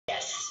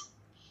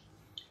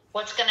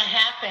what's going to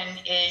happen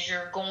is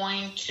you're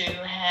going to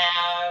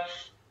have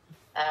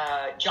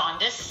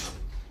jaundice.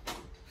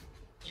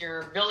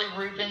 Your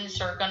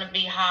bilirubins are going to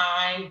be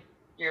high.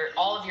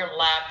 All of your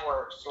lab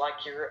works,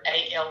 like your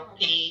ALP.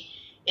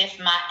 If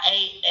my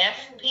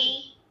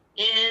AFP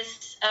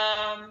is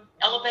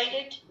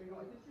elevated,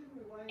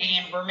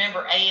 and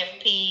remember,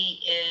 AFP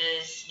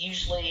is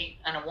usually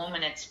in a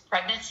woman, it's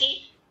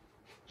pregnancy.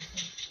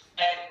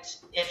 But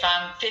if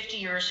I'm 50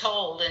 years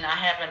old and I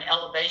have an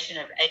elevation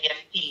of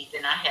AFP,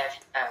 then I have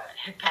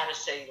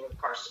hepatocellular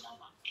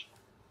carcinoma.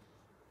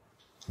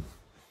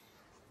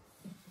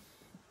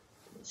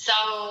 So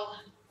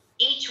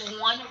each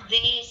one of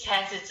these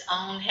has its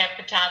own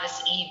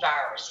hepatitis E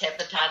virus,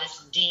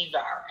 hepatitis D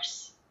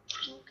virus.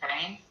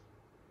 Okay.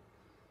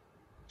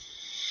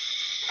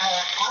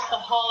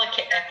 Alcoholic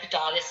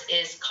hepatitis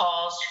is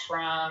caused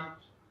from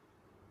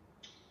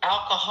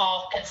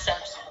alcohol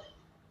consumption.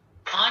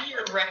 On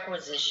your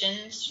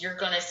requisitions, you're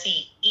going to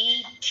see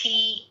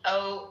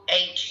ETOH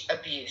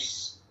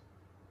abuse.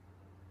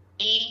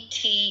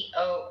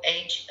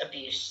 ETOH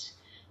abuse.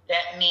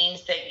 That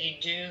means that you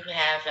do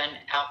have an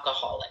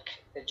alcoholic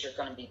that you're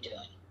going to be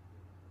doing.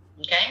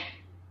 Okay?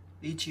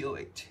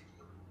 ETOH.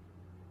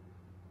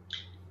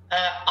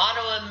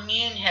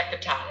 Autoimmune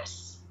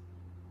hepatitis.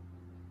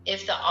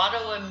 If the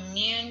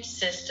autoimmune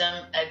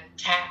system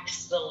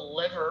attacks the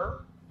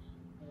liver,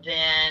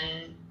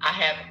 then I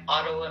have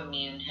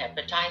autoimmune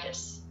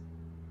hepatitis.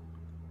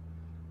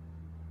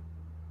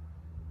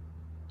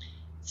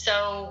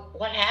 So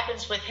what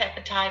happens with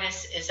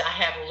hepatitis is I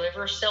have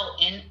liver cell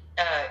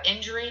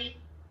injury,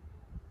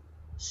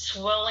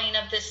 swelling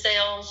of the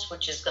cells,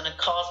 which is going to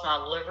cause my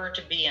liver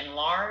to be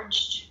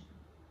enlarged,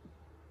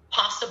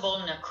 possible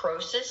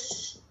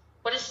necrosis.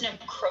 What does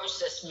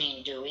necrosis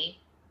mean, Dewey?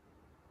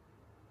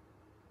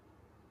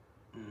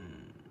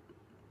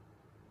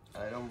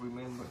 I don't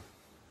remember.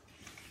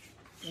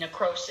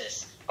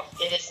 Necrosis.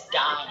 It is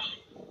dying.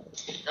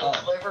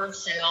 The liver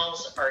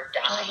cells are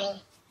dying.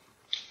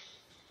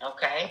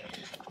 Okay?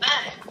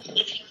 But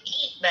if you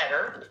eat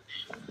better,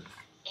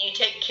 and you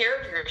take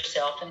care of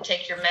yourself and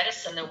take your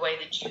medicine the way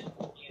that you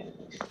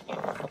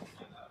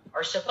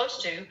are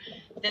supposed to,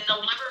 then the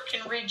liver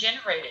can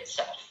regenerate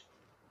itself.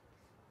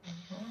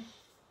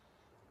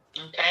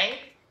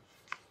 Okay?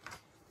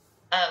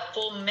 A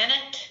full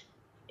minute,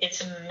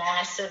 it's a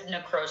massive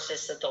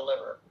necrosis of the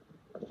liver.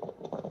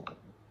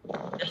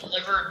 The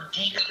liver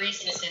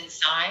decreases in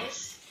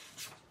size.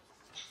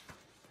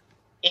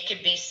 It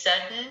could be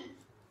sudden.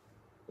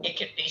 It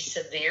could be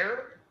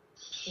severe,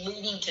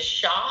 leading to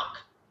shock,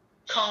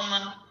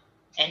 coma,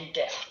 and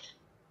death,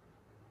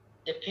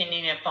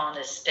 depending upon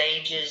the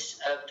stages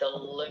of the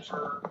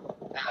liver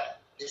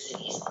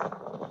disease.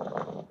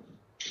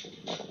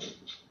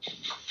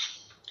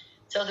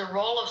 So the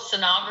role of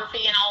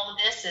sonography in all of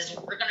this is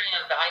we're going to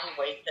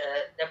evaluate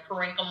the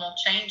parenchymal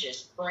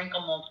changes.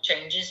 Parenchymal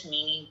changes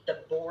meaning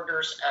the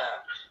borders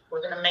up.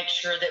 We're going to make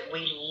sure that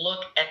we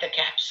look at the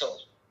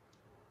capsule.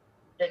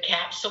 The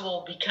capsule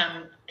will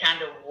become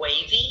kind of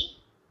wavy.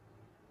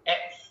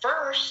 At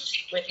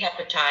first, with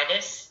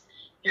hepatitis,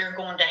 you're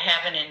going to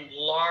have an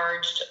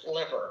enlarged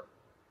liver.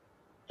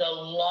 The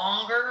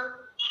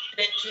longer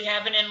that you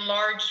have an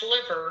enlarged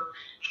liver,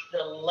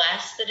 the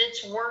less that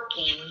it's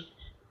working,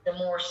 the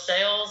more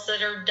cells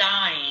that are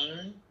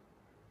dying.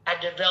 I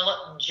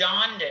develop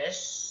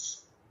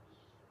jaundice.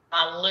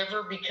 My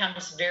liver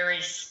becomes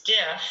very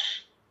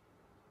stiff,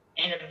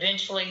 and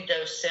eventually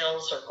those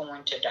cells are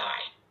going to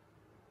die.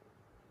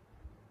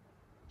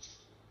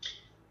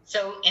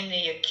 So in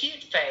the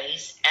acute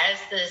phase, as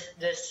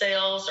the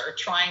cells are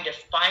trying to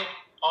fight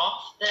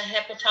off the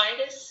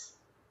hepatitis,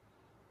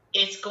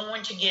 it's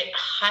going to get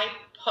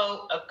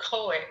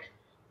hypoechoic,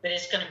 but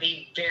it's going to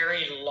be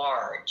very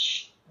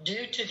large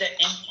due to the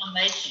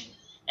inflammation.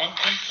 And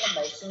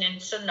inflammation in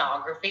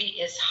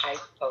sonography is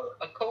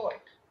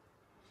hypoechoic.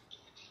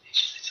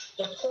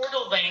 The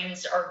portal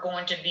veins are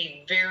going to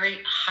be very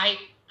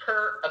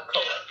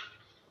hyperechoic,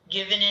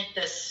 giving it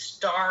the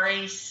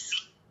starry sky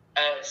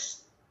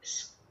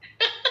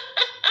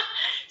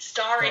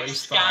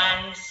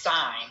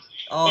sign.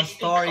 Oh, it's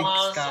starry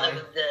because sky.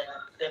 of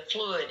the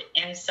fluid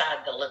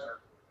inside the liver.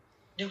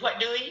 Do what,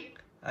 Dewey?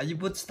 You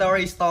put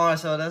starry star,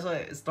 so that's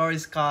why starry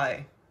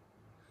sky.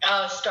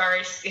 Oh,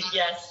 starry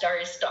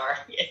star.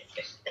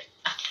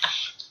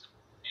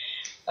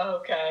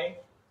 Okay.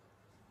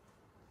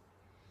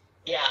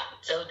 Yeah,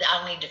 so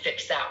I'll need to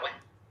fix that one.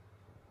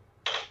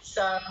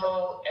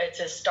 So it's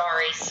a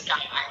starry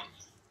sky.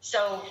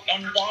 So,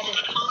 and that is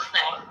called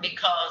that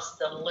because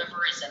the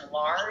liver is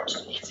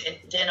enlarged. It's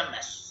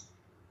adenomous.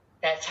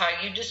 That's how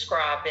you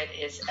describe it,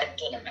 is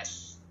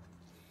adenomous.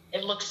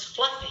 It looks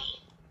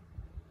fluffy.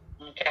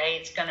 Okay,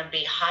 it's going to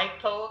be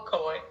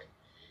hypoechoic,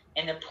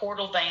 and the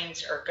portal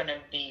veins are going to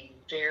be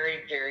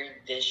very, very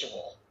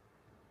visual.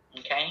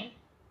 Okay?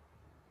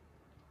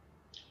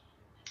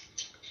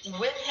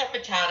 With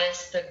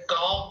hepatitis, the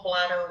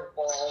gallbladder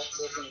wall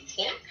will be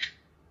thick,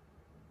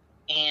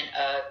 and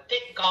a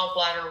thick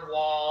gallbladder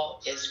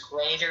wall is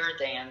greater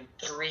than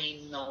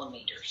 3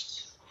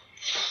 millimeters.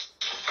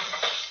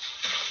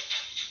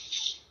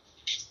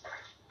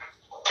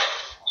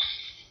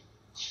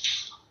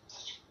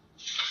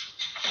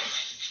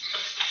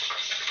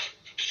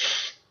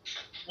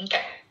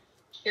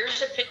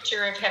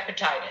 picture of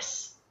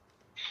hepatitis.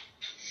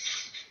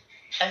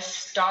 A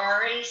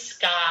starry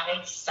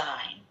sky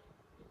sign.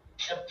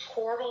 The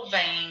portal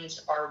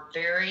veins are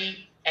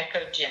very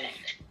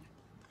echogenic.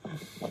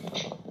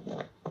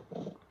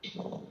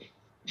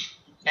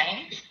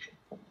 Okay?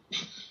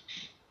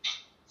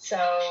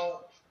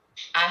 So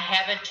I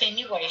have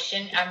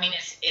attenuation. I mean,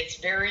 it's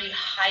very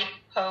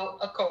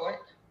hypoechoic.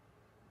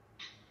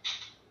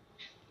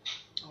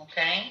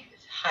 Okay?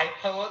 It's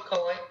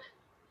hypoechoic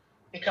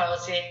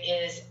because it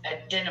is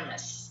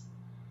adenomous,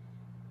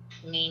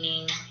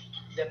 meaning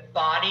the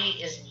body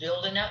is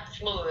building up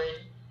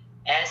fluid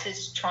as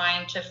it's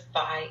trying to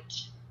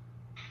fight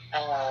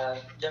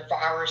the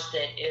virus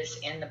that is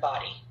in the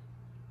body.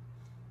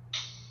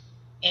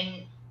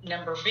 In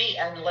letter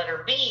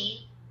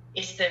B,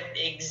 it's the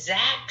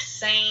exact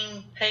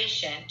same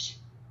patient.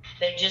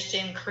 They just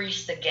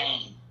increase the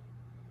gain,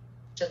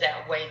 so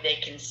that way they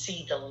can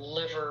see the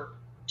liver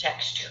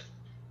texture.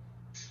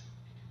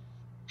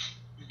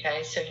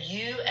 Okay, so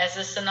you as a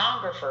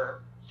sonographer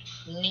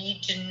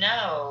need to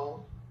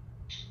know,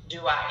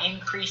 do I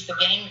increase the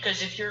gain?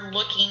 Because if you're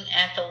looking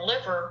at the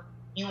liver,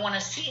 you want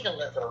to see the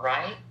liver,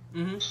 right?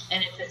 Mm-hmm.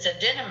 And if it's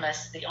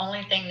adenomous, the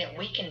only thing that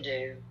we can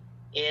do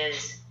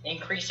is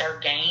increase our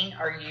gain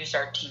or use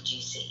our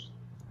TGC.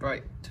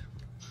 Right.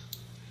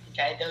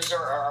 Okay, those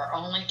are our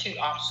only two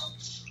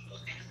options.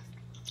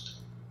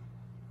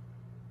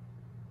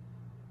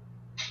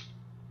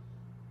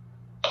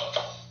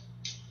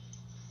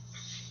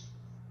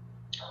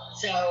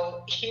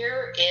 So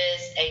here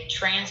is a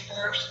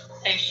transverse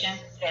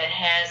patient that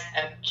has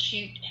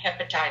acute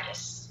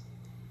hepatitis.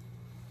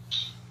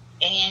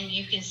 And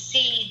you can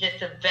see that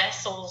the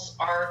vessels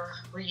are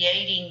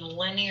creating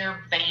linear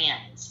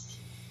bands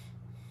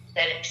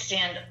that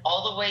extend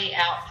all the way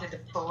out through the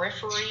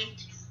periphery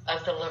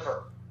of the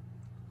liver.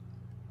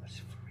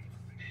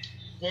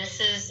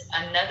 This is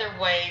another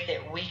way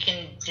that we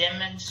can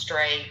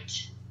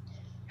demonstrate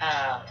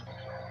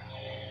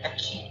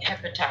acute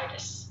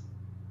hepatitis.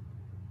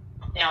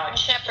 Now,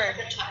 Shepherd,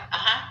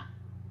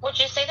 would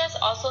you say that's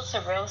also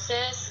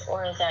cirrhosis,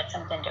 or is that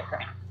something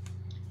different?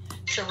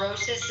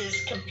 Cirrhosis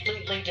is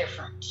completely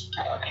different.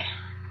 Oh, okay.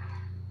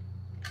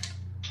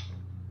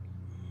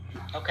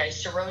 Okay,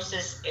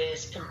 cirrhosis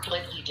is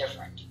completely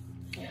different.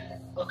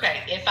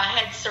 Okay, if I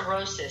had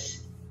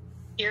cirrhosis,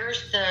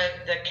 here's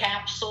the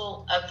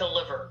capsule of the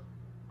liver.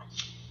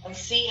 And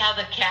see how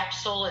the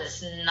capsule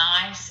is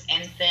nice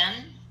and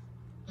thin?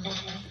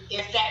 Mm-hmm.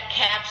 If that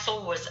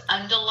capsule was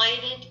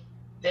undulated,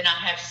 then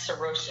I have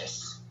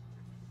cirrhosis.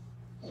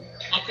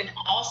 I can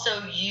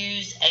also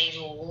use a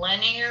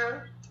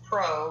linear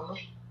probe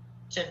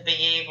to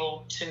be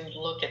able to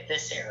look at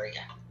this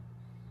area.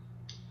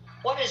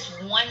 What is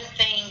one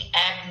thing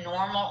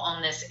abnormal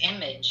on this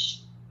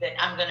image that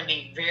I'm going to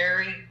be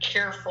very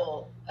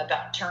careful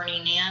about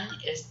turning in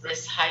is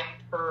this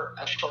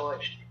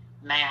hyperechoic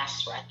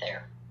mass right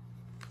there.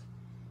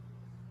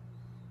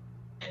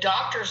 The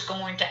doctor's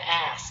going to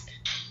ask,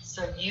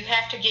 so you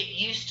have to get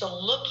used to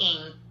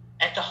looking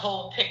at the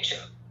whole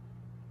picture.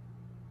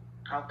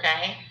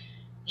 Okay?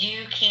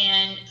 You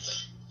can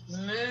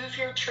move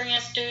your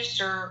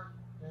transducer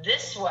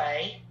this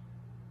way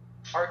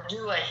or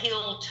do a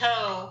heel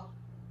toe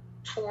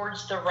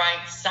towards the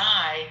right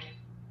side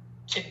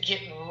to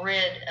get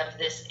rid of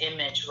this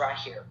image right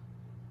here,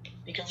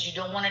 because you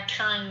don't want to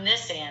turn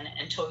this in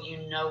until you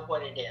know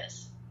what it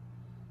is.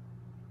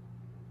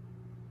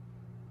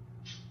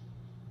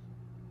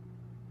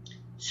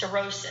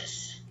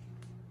 Cirrhosis.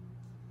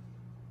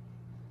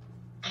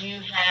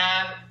 You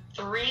have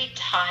 3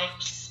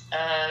 types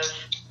of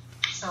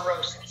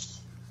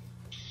cirrhosis.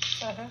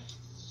 Mm-hmm.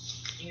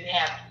 You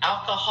have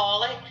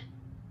alcoholic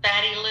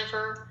fatty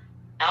liver,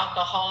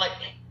 alcoholic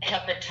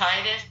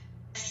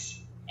hepatitis,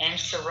 and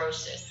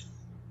cirrhosis.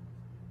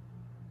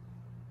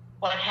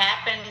 What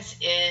happens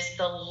is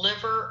the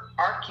liver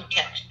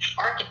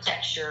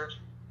architecture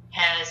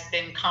has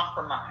been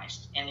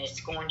compromised, and it's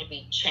going to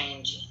be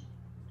changing.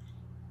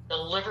 The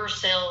liver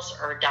cells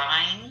are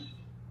dying,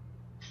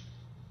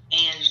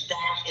 and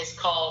that is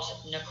called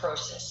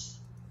necrosis.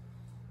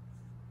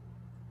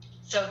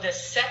 So the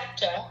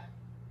septa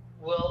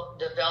will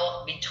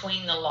develop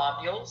between the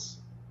lobules.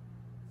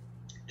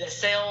 The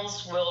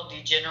cells will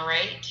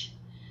degenerate,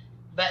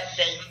 but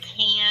they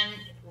can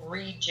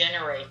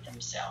regenerate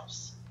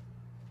themselves.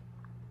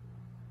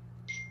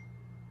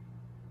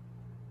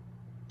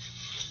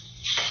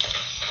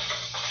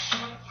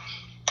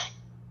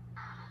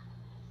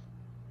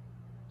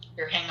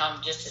 Here, hang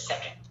on just a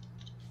second.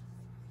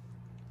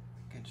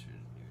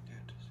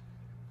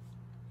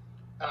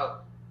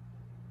 Oh,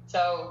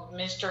 so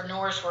Mr.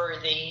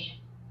 Norsworthy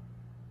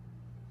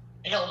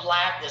held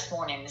lab this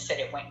morning and said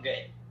it went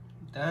good.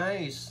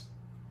 Nice.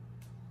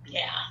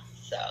 Yeah,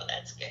 so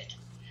that's good.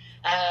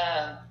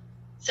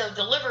 So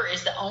the liver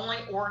is the only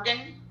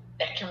organ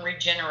that can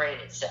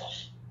regenerate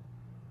itself.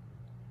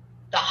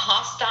 The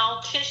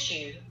hostile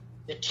tissue,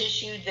 the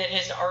tissue that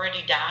has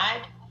already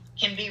died,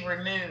 can be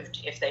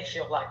removed if they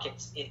feel like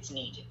it's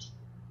needed.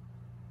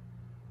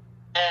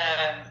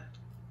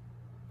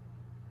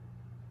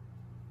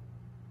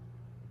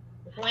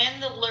 when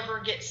the liver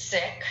gets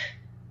sick,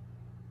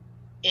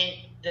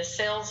 the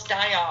cells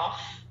die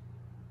off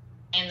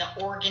and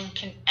the organ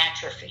can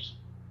atrophy.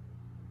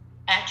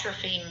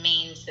 Atrophy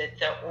means that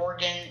the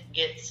organ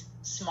gets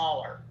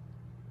smaller.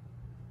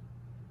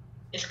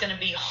 It's going to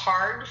be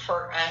hard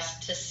for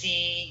us to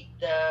see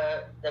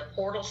the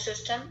portal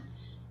system.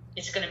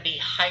 It's going to be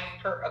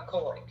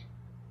hyperechoic.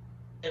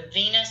 The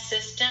venous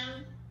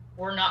system,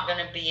 we're not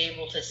going to be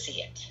able to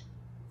see it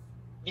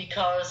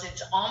because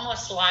it's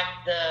almost like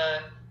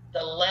the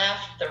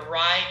left, the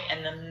right,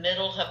 and the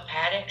middle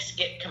hepatics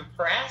get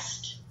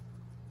compressed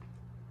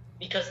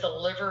because the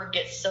liver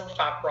gets so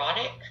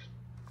fibrotic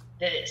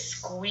that it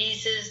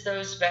squeezes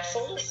those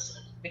vessels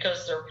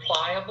because they're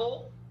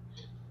pliable,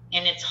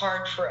 and it's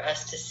hard for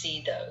us to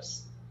see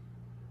those.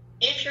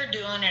 If you're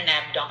doing an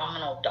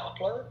abdominal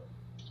Doppler,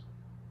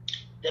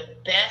 the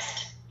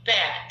best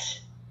bet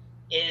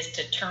is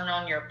to turn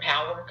on your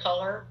power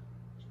color,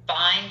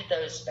 find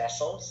those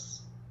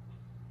vessels,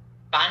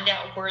 find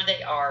out where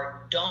they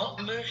are, don't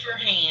move your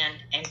hand,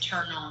 and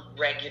turn on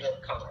regular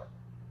color.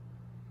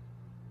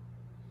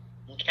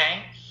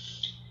 Okay?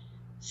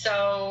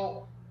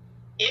 So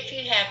if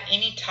you have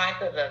any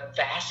type of a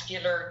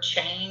vascular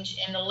change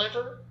in the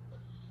liver,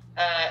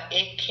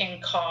 it can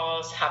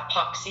cause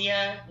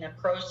hypoxia,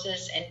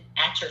 necrosis, and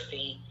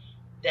atrophy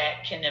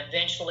that can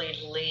eventually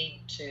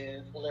lead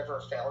to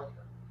liver failure.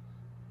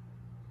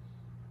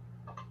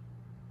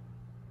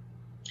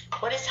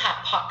 What is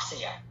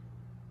hypoxia?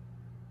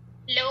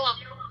 Low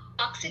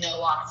oxygen.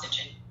 No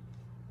oxygen.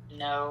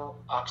 No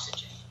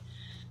oxygen.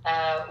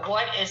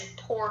 What is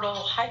portal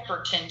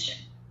hypertension?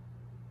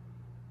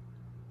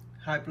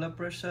 High blood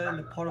pressure in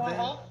the portal vein.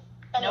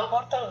 And Nope. the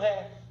portal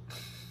vein.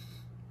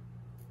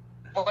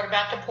 What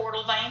about the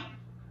portal vein?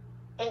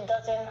 It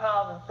doesn't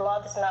have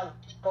blood. It's not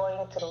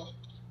going through.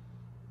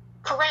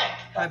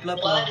 Correct. High blood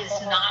Blood pressure.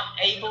 is not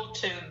able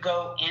to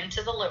go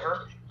into the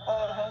liver.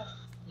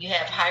 You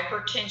have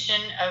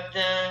hypertension of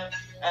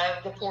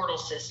the portal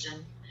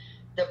system.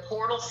 The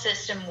portal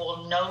system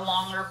will no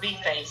longer be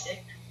phasic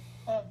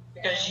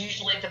because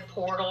usually the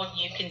portal,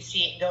 you can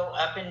see it go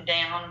up and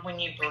down when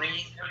you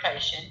breathe your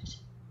patient.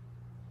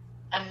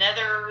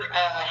 Another,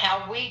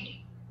 how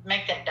we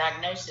make that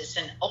diagnosis,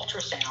 an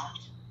ultrasound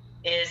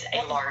is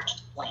a large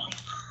spleen.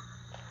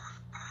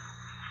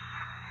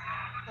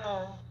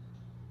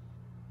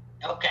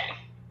 Okay.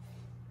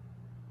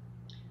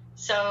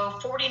 So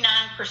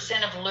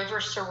 49% of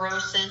liver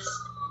cirrhosis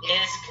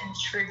is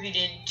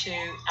contributed to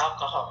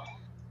alcohol.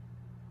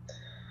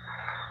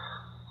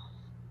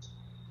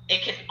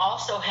 It can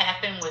also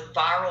happen with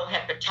viral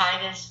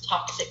hepatitis,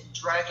 toxic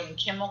drug and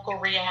chemical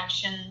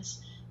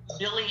reactions,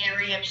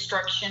 biliary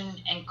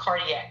obstruction, and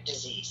cardiac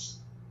disease.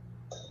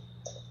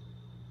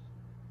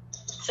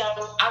 So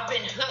I've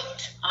been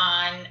hooked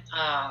on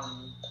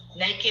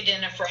Naked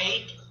and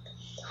Afraid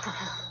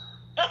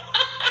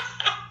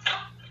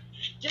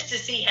just to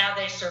see how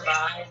they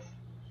survive.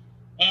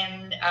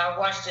 And I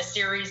watched a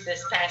series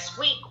this past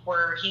week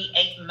where he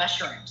ate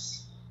mushrooms.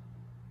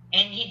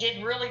 And he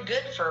did really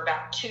good for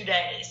about 2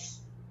 days.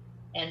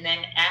 And then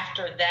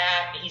after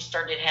that, he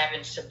started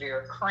having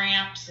severe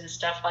cramps and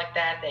stuff like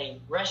that. They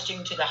rushed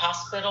him to the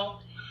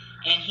hospital,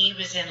 and he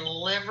was in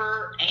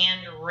liver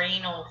and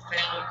renal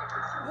failure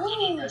from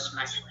eating those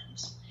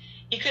mushrooms.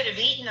 He could have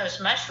eaten those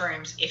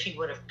mushrooms if he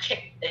would have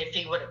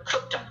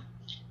cooked them,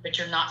 but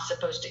you're not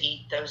supposed to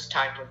eat those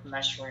type of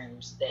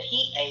mushrooms that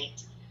he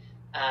ate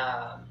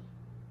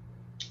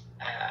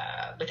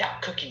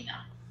without cooking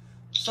them.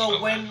 So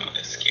when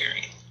That's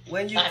scary.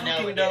 when you I know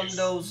cooking it down is.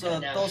 those I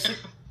know. toxic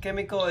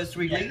chemical is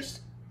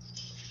released.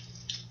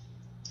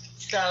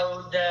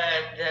 So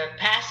the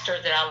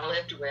pastor that I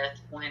lived with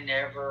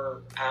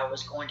whenever I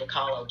was going to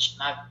college,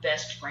 my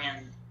best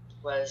friend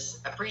was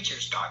a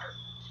preacher's daughter.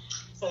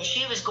 So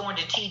she was going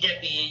to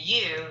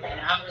TWU and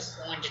I was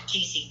going to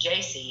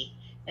TCJC.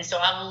 And so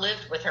I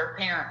lived with her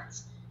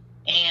parents.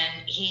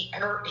 And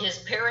his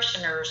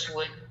parishioners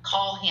would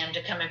call him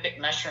to come and pick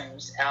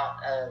mushrooms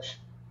out of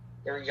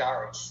their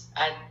yards.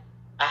 I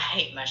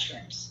hate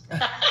mushrooms.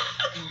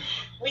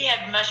 We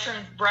had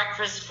mushroom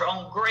breakfast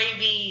on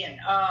gravy, and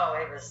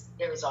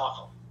it was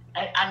awful.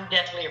 I'm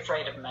deathly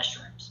afraid of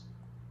mushrooms.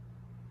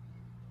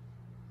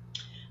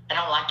 I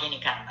don't like any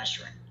kind of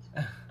mushroom.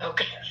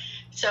 Okay.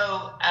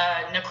 So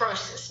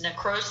necrosis.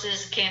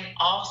 Necrosis can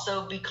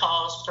also be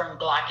caused from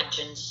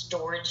glycogen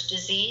storage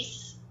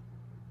disease.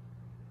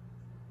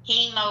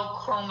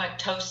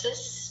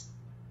 Hemochromatosis,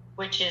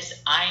 which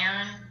is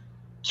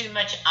too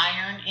much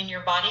iron in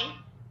your body.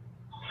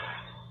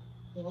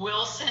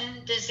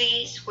 Wilson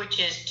disease, which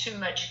is too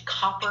much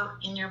copper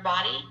in your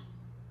body.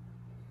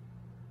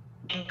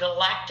 And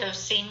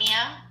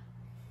galactosemia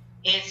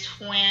is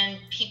when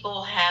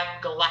people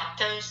have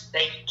galactose,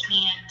 they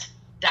can't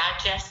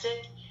digest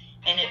it,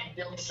 and it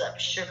builds up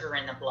sugar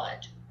in the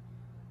blood.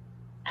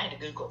 I had to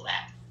Google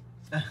that.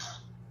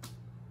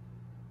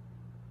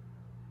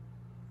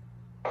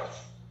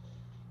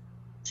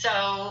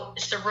 So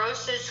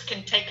cirrhosis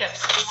can take up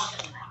 4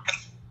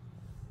 kinds.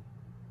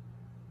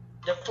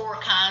 The 4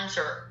 kinds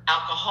are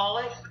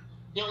alcoholic,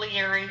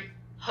 biliary,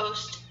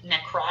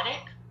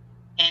 post-necrotic,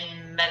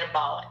 and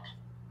metabolic.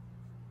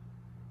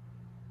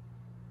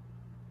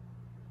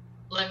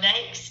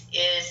 Linnaeus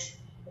is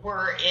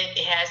where it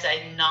has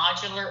a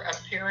nodular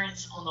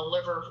appearance on the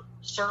liver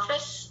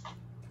surface,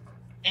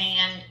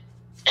 and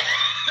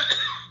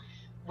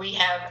we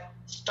have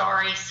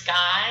starry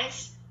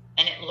skies,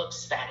 and it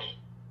looks fatty.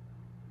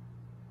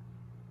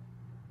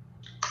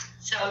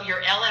 So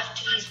your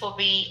LFTs will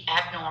be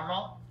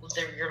abnormal.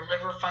 Your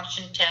liver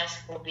function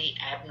test will be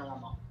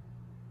abnormal.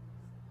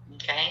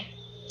 Okay?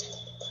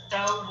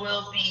 So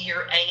will be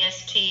your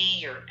AST,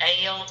 your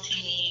ALT.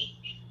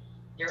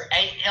 Your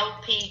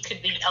ALP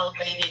could be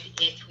elevated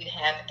if you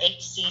have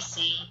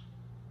HCC,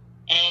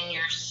 and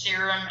your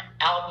serum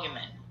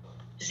albumin.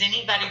 Does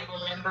anybody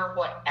remember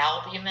what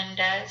albumin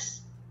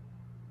does?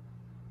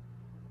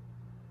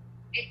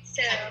 It's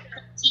a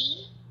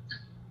protein.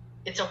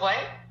 It's a what?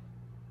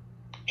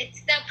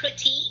 It's the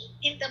protein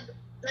in the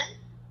blood.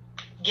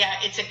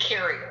 Yeah, it's a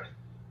carrier.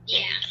 Yeah.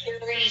 It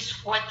carries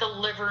what the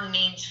liver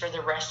needs for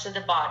the rest of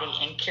the body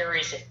and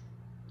carries it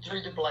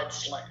through the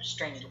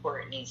bloodstream to where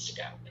it needs to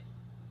go.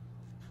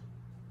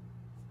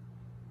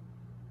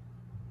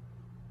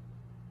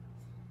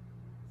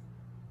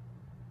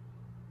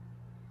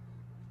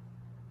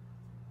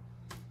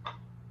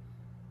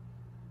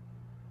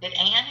 Did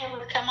Ann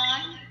ever come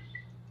on?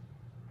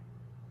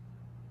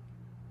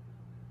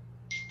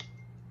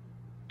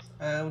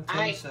 I don't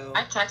think so.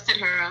 I texted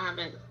her. I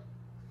haven't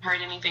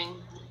heard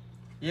anything.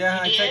 Yeah,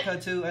 You I did? checked her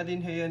too. I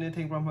didn't hear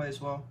anything from her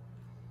as well.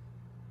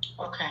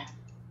 Okay.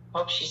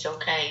 Hope she's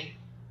okay.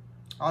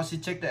 Oh, she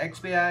checked the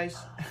XPIs.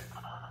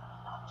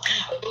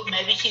 Ooh,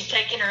 maybe she's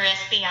taking her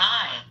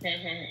SBI.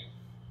 Mm-hmm.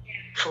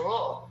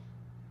 Cool.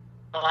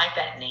 I like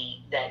that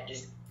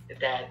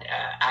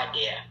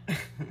idea.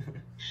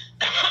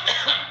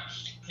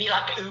 Be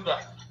like Uber.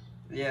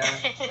 Yeah.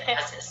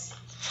 Yes.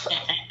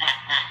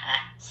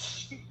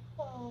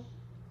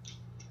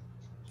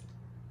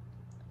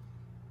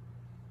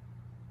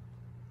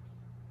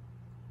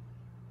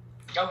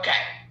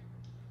 Okay.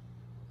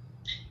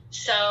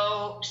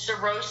 So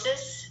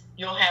cirrhosis,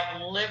 you'll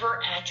have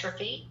liver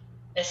atrophy,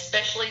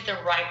 especially the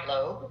right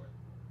lobe.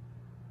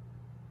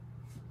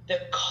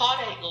 The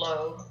caudate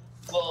lobe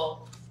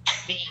will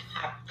be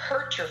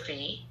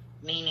hypertrophy,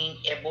 meaning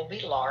it will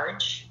be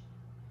large.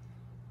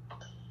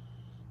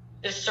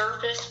 The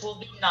surface will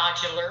be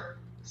nodular,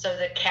 so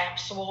the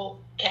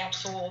capsule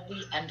will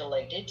be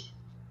undulated.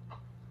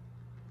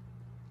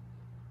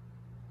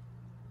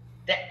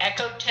 The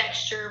echo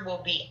texture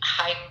will be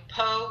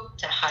hypo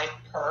to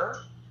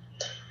hyper-echoic.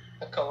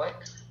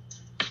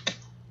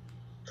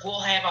 We'll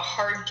have a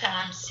hard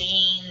time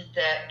seeing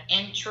the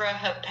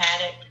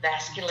intrahepatic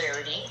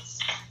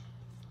vascularities.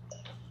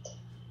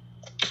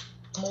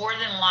 More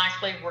than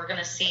likely, we're going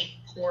to see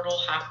portal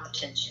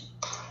hypertension.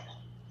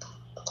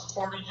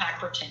 Portal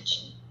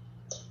hypertension.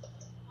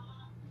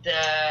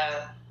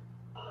 The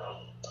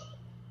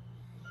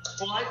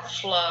blood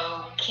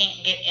flow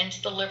can't get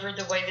into the liver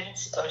the way that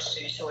it's supposed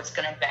to, so it's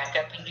going to back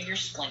up into your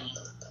spleen.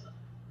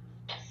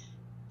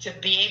 To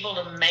be able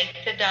to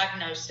make the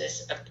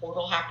diagnosis of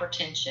portal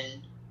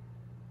hypertension,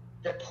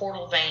 the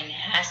portal vein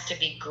has to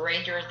be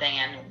greater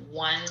than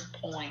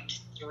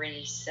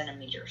 1.3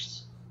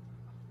 centimeters.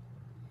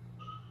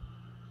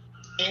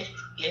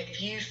 If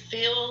you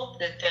feel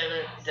that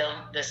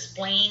the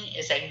spleen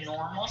is a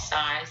normal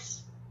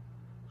size,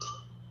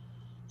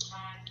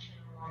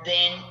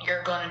 then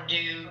you're going to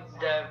do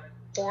the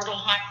portal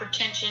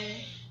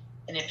hypertension,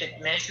 and if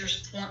it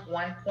measures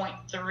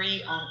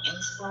 1.3 on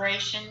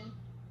inspiration,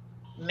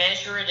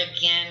 measure it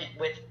again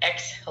with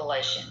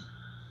exhalation,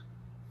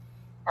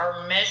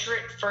 or measure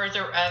it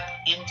further up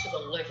into the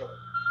liver.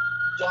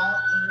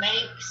 Don't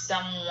make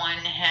someone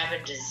have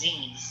a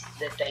disease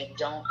that they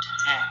don't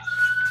have.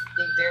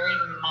 Be very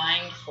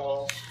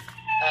mindful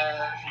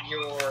of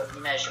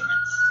your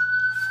measurements.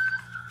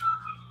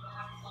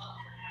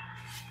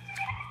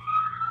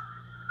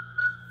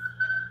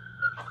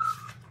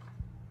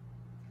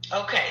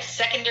 Okay,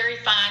 secondary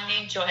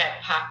findings, you'll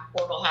have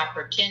portal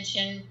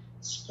hypertension,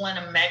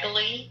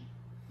 splenomegaly,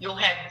 you'll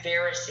have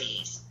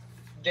varices.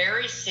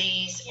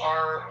 Varices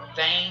are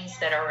veins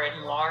that are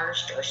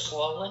enlarged or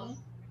swollen.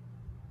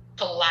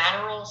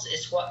 Collaterals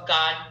is what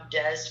God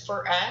does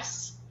for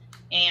us,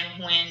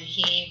 and when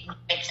He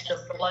makes the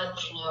blood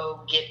flow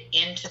get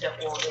into the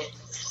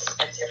organs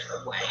a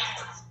different way.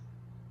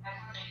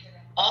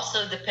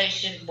 Also, the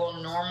patient will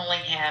normally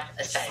have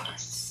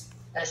ascites.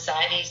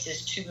 Ascites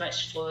is too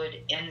much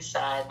fluid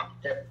inside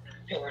the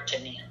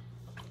peritoneum.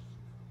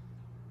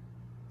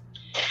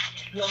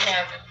 You'll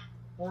have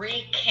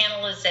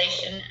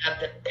recanalization of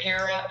the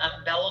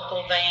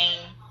para-umbilical vein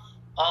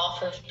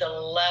off of the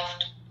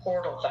left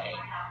portal vein.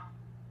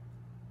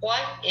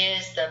 What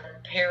is the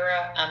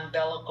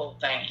para-umbilical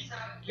vein?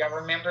 Y'all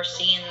remember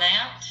seeing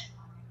that?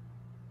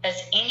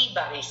 Has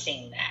anybody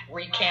seen that?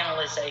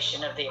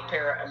 Recanalization of the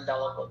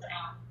para-umbilical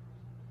vein.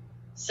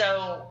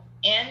 So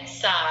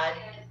inside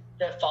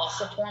the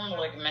falciform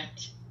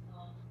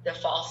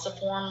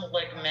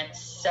ligament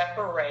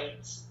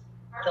separates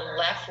the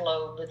left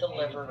lobe of the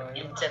liver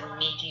into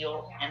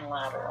medial and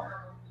lateral.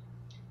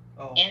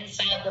 Oh.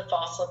 Inside the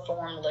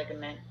falciform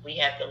ligament, we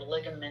have the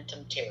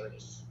ligamentum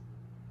teres.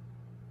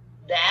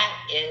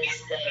 That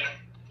is the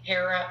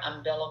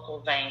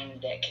para-umbilical vein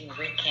that can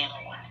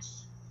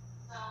recanalize.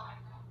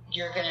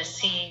 You're going to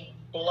see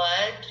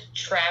blood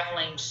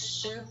traveling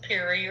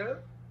superior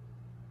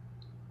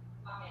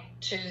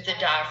to the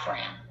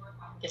diaphragm.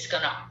 It's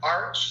going to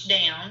arch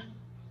down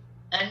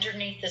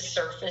underneath the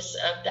surface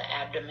of the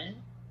abdomen,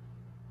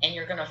 and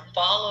you're going to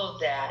follow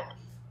that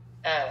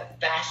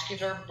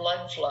vascular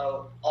blood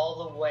flow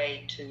all the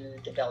way to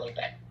the belly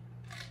button.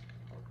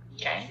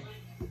 Okay?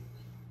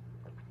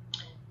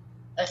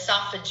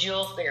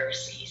 Esophageal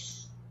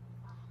varices.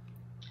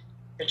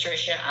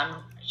 Patricia,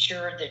 I'm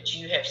sure that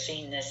you have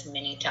seen this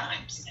many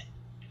times.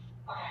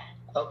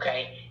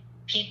 Okay.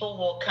 People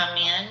will come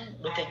in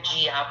with a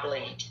GI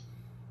bleed.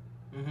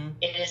 Mm-hmm.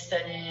 It is the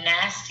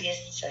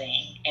nastiest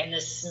thing and the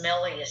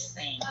smelliest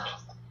thing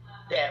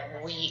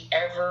that we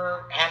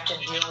ever have to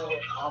deal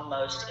with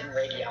almost in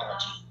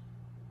radiology.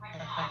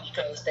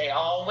 Because they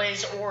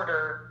always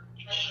order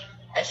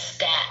a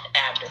stat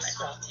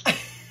abdomen.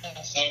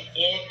 And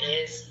it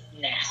is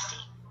nasty.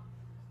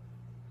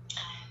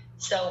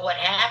 So what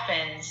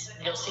happens,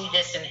 you'll see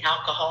this in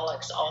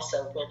alcoholics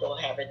also, where they'll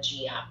have a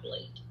GI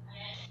bleed.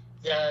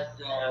 The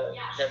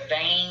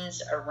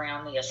veins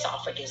around the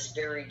esophagus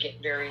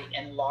get very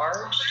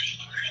enlarged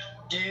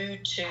due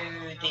to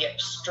the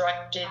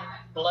obstructed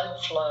blood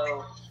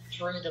flow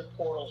through the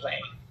portal vein.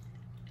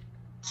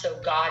 So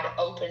God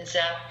opens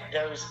up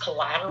those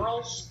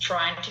collaterals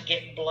trying to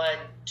get blood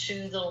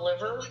to the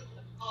liver,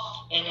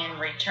 and in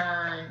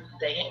return,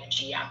 they have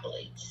GI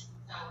bleeds.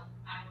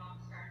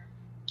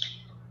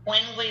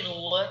 When we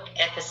look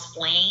at the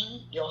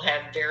spleen, you'll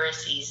have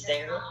varices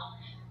there,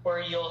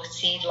 where you'll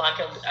see like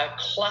a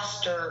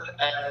cluster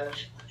of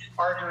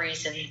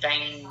arteries and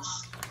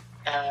veins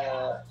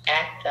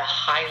at the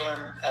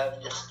hilum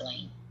of the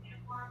spleen.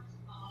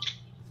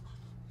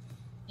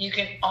 You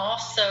can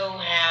also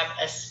have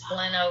a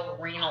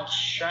splenorenal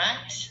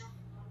shunt,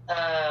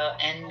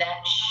 and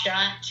that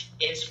shunt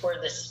is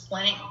where the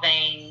splenic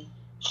vein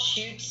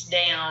shoots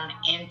down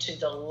into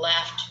the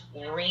left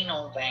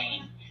renal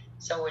vein.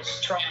 So it's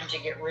trying to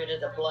get rid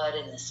of the blood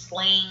in the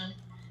spleen,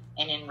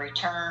 and in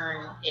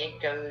return, it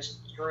goes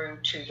through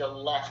to the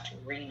left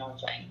renal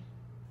vein.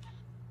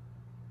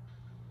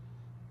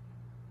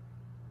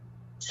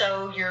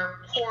 So your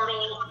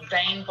portal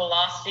vein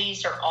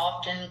velocities are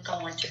often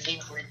going to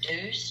be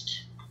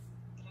reduced.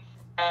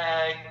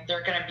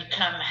 They're going to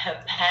become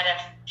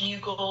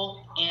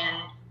hepatofugal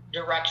in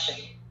direction,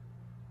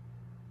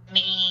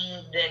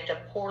 meaning that the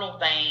portal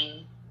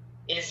vein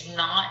is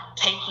not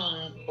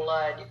taking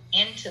blood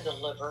into the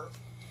liver,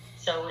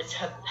 so it's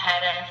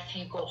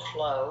hepatofugal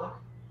flow,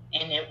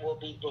 and it will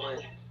be blue.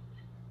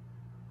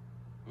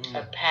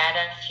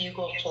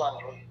 Hepatofugal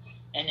flow,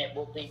 and it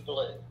will be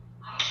blue.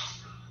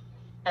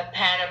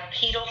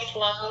 Hepatopedal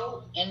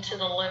flow into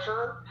the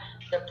liver,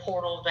 the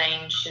portal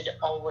vein should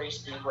always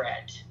be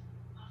red.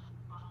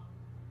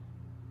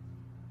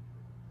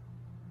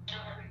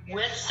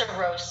 With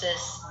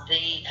cirrhosis,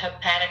 the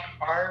hepatic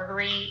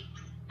artery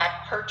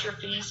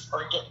hypertrophies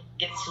or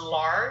gets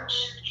large,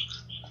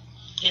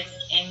 gets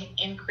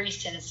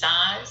increased in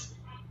size,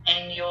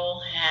 and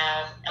you'll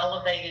have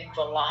elevated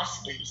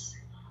velocities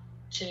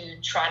to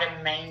try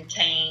to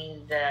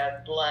maintain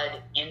the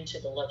blood into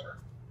the liver.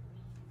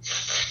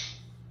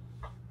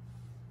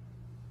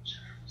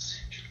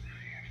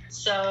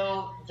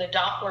 So the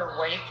Doppler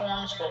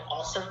waveforms will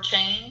also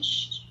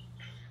change,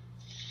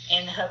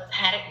 and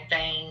hepatic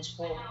veins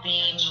will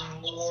be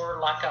more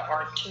like an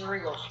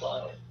arterial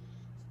flow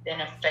than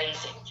a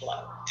phasic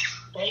flow.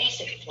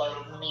 Phasic flow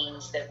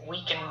means that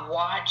we can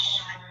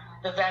watch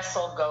the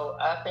vessel go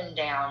up and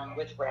down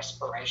with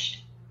respiration,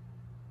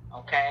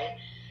 okay?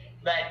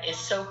 But it's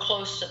so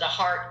close to the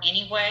heart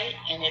anyway,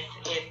 and if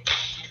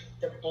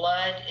the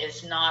blood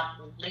is not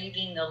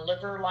leaving the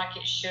liver like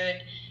it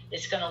should,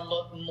 it's going to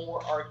look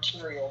more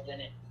arterial than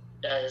it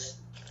does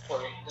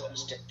where it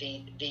goes to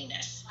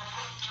venous.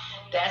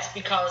 That's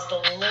because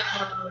the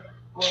liver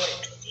will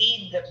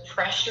exceed the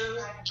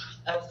pressure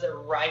of the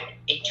right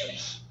atrium.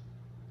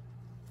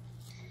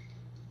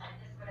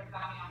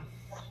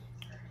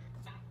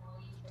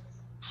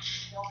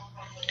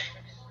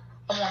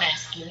 I won't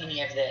ask you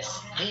any of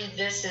this.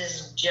 This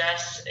is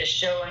just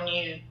showing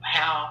you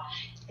how,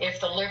 if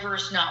the liver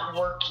is not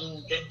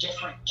working, the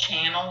different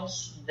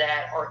channels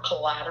that are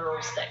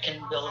collaterals that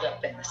can build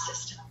up in the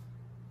system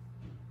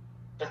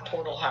with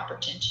portal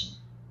hypertension.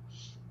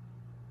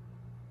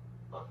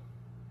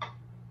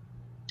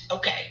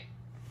 Okay.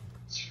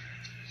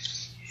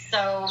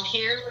 So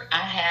here I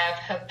have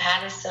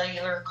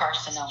hepatocellular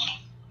carcinoma.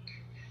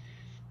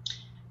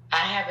 I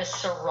have a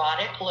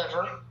cirrhotic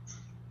liver.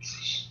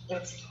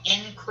 It's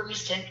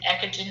increased in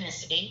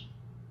echogenicity.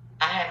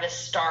 I have a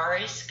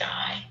starry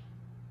sky,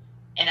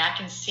 and I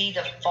can see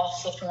the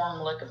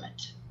falciform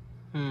ligament.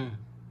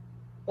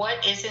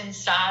 What is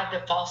inside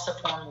the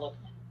falciform ligament?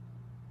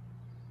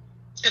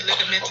 The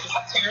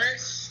ligamentum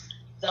teres?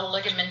 The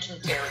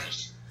ligamentum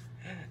teres.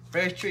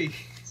 Very true.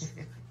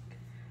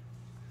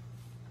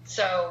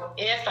 So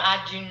if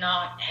I do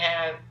not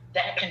have,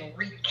 that can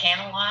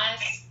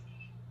recanalize,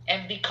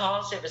 and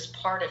because it was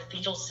part of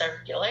fetal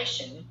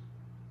circulation,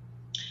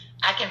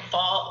 I can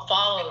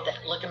follow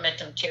that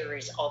ligamentum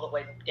teres all the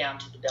way down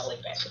to the belly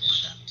button.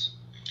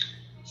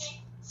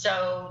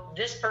 So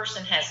this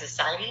person has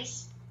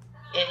ascites.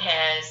 It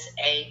has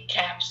a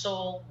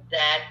capsule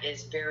that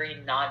is very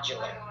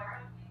nodular.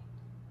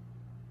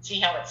 See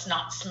how it's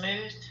not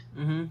smooth?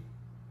 Mm-hmm.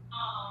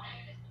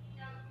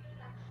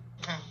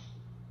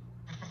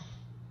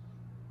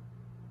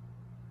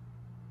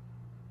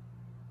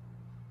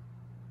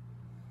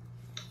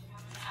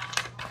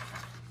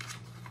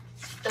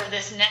 So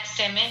this next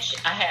image,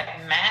 I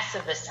have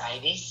massive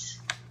ascites.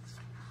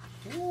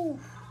 Ooh.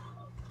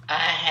 I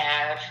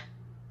have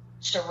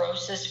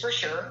cirrhosis for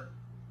sure.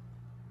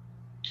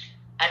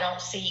 I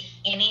don't see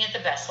any of the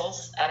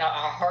vessels.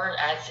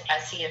 I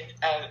see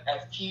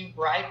a few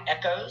bright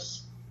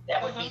echoes.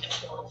 That would be the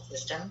portal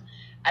system.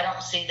 I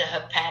don't see the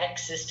hepatic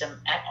system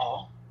at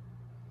all.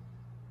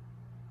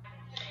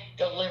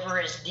 The liver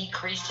is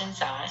decreased in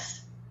size.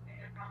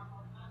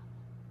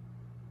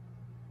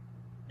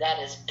 That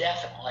is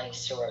definitely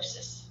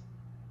cirrhosis.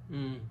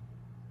 Mm.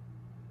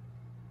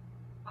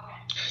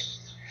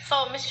 So,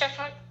 Mr.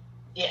 Frank,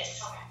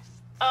 Yes.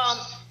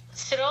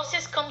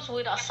 cirrhosis comes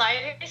with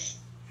ascites.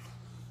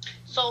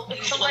 So if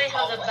Usually somebody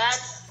has a bad,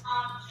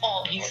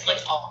 Usually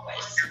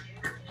always.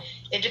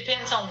 It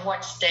depends on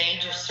what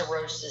stage of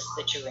cirrhosis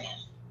that you're in.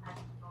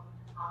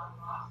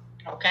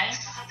 Okay?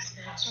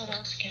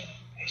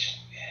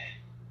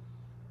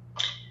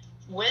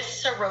 With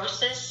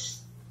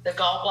cirrhosis, the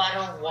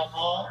gallbladder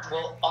wall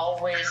will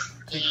always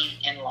be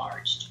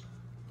enlarged.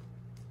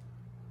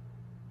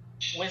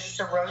 With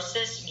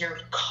cirrhosis, your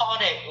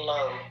caudate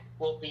lobe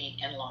will be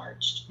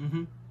enlarged.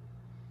 Mm-hmm.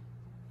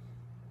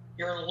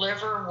 Your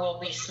liver will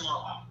be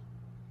small.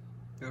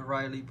 Your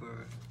right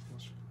liver.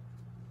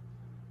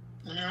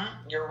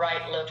 Your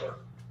right liver.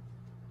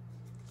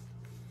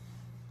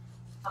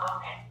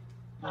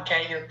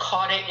 Okay, your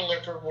caudate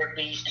liver will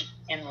be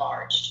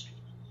enlarged.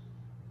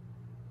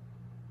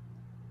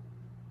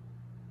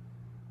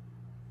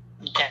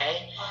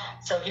 Okay,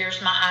 so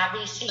here's my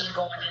IVC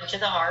going into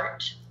the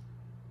heart.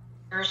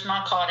 Here's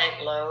my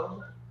caudate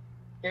lobe.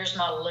 Here's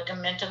my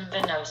ligamentum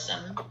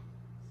venosum.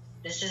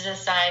 This is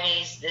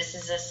ascites. This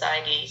is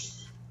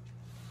ascites.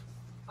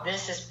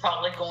 This is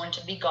probably going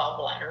to be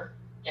gallbladder.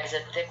 It has a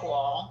thick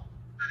wall.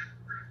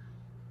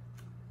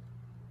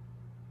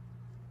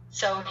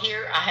 So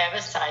here I have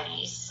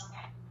ascites.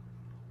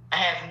 I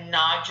have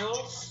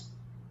nodules.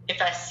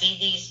 If I see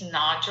these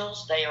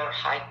nodules, they are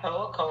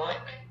hypoechoic.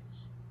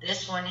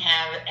 This one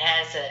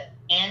has an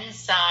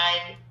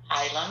inside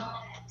hilum,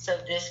 so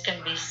this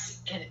can be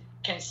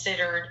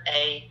considered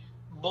a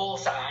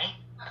bullseye.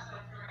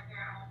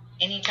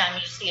 Anytime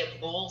you see a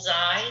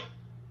bullseye,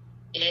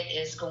 it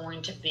is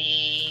going to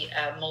be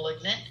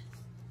malignant.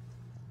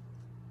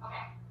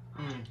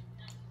 Mm.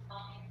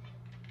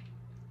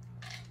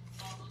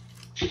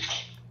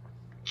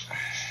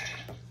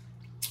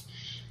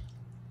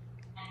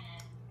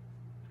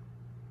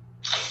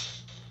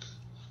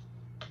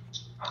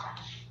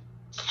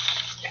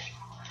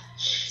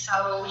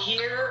 So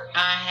here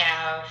I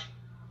have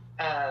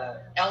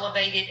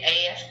elevated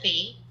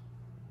AFP.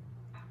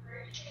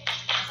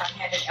 If I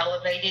have an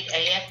elevated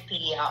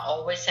AFP, I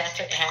always have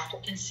to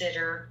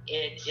consider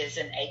it is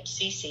an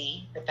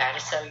HCC,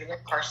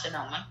 hepatocellular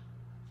carcinoma.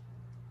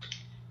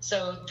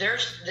 So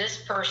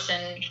this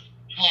person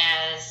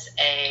has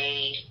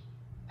an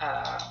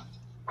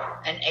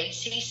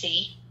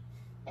HCC,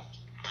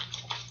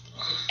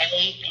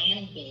 A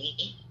and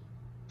B,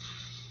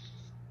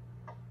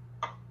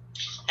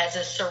 has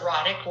a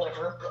cirrhotic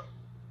liver.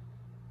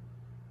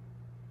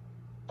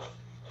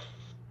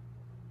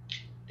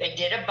 They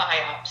did a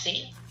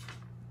biopsy.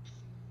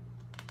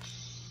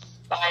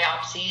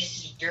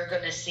 Biopsies you're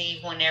going to see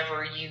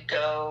whenever you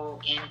go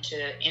into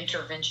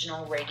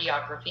interventional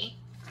radiography.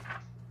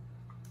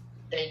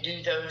 They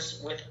do those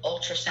with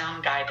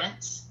ultrasound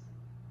guidance.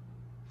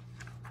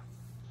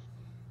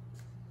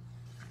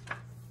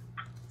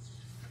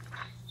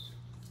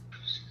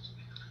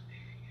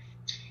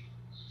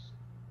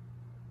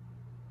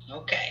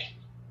 Okay.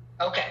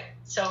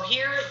 So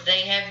here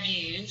they have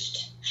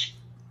used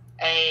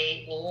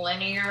a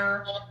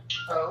linear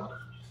probe.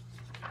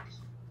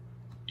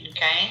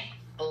 Okay,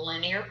 a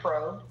linear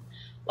probe,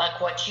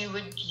 like what you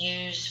would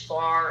use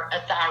for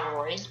a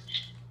thyroid,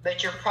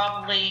 but you're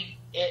probably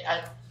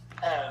a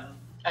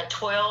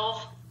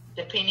 12,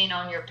 depending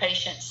on your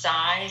patient's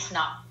size,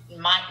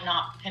 might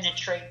not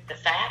penetrate the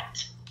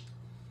fat.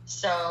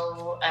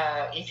 So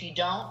if you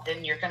don't,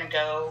 then you're going to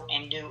go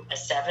and do a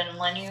 7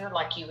 linear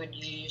like you would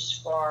use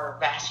for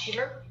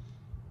vascular.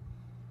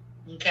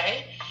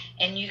 Okay,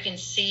 and you can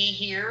see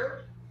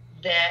here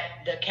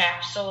that the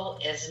capsule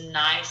is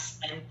nice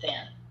and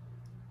thin.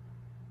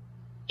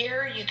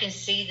 Here you can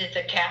see that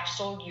the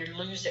capsule, you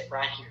lose it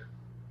right here.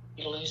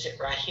 You lose it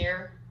right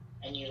here,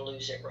 and you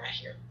lose it right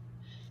here.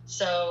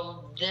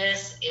 So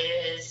this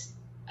is,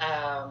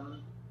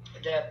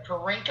 the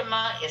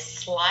parenchyma is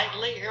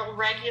slightly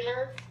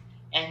irregular,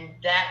 and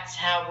that's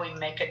how we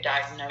make a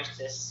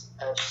diagnosis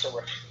of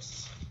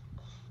cirrhosis.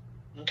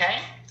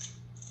 Okay?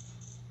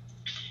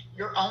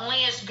 You're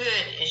only as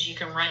good as you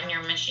can run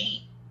your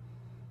machine.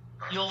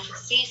 You'll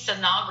see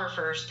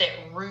sonographers that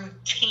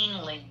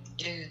routinely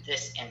do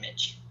this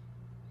image.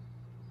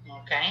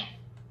 Okay?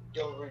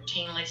 You'll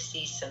routinely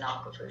see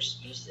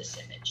sonographers use this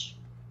image.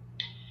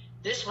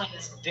 This one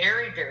is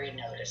very, very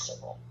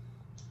noticeable.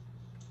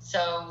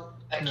 So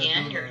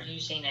again, you're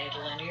using a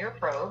linear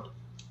probe.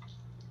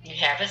 You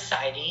have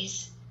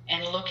ascites,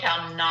 and look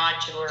how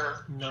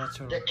nodular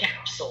the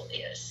capsule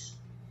is.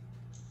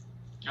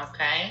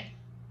 Okay?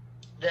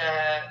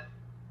 The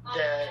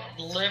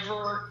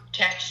liver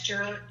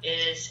texture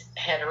is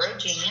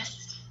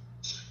heterogeneous,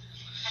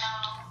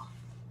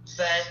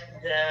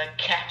 but the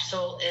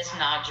capsule is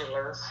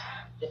nodular.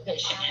 The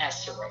patient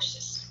has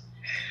cirrhosis.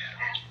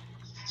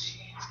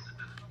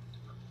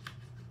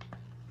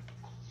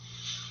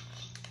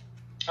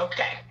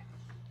 Okay.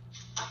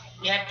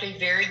 You have to be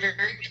very,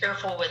 very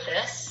careful with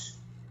this.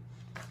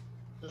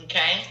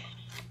 Okay.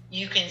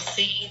 You can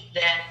see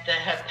that the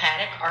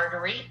hepatic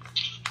artery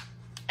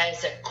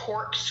has a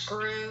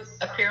corkscrew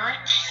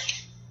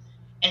appearance,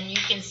 and you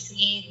can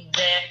see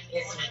that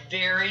it's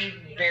very,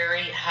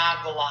 very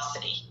high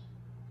velocity.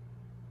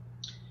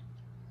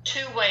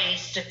 Two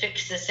ways to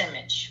fix this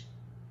image.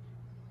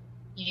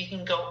 You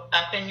can go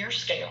up in your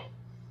scale,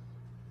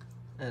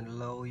 and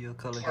lower your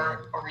color gain.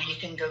 Or you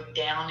can go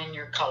down in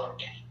your color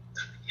gain.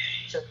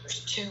 So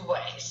there's two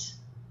ways.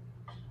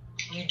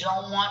 You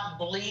don't want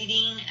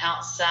bleeding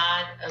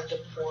outside of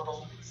the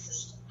portal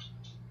system.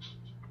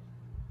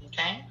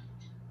 Okay?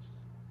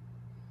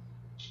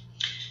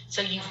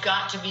 So you've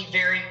got to be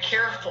very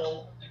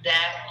careful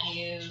that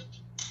you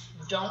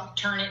don't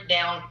turn it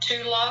down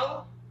too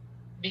low,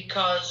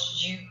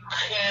 because you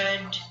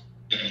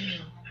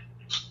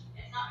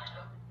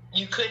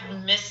could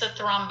miss a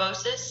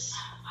thrombosis,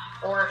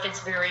 or if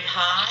it's very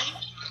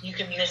high, you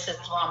can miss a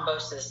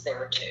thrombosis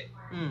there too.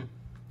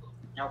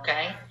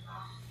 Okay?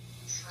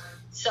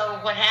 So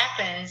what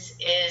happens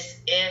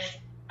is, if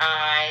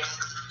I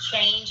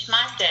change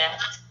my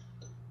depth,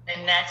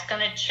 then that's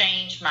going to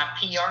change my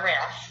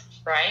PRF,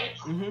 right?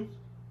 Mm-hmm.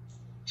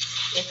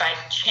 If I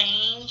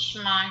change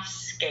my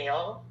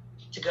scale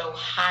to go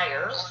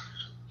higher,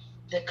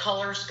 the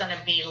color's going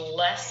to be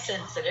less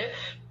sensitive.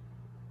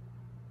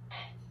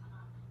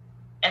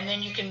 And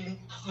then you can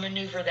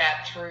maneuver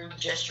that through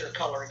just your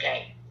color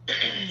gain.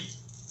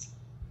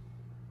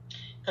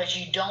 Because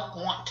you don't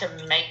want to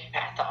make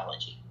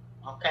pathology,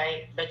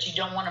 okay? But you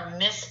don't want to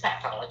miss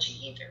pathology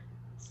either.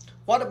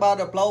 What about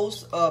the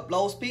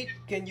blow speed?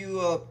 Can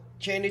you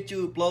change it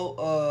to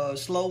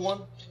slow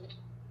one?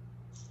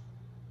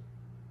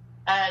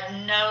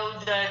 No,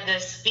 the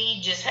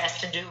speed just has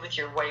to do with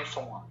your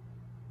waveform.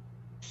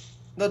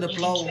 No, the you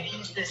blow. can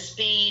change the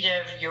speed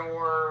of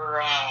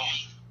your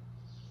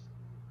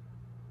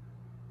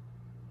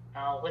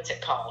what's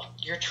it called?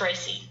 Your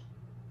tracing.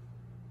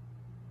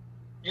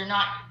 You're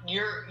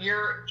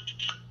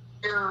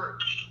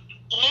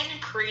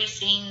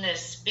increasing the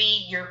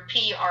speed, your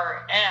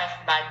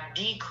PRF, by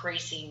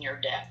decreasing your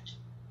depth.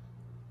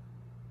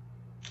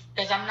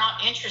 Because I'm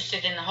not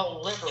interested in the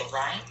whole liver,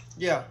 right?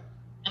 Yeah.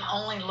 I'm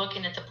only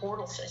looking at the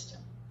portal system.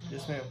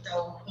 Yes, ma'am.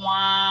 So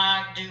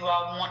why do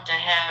I want to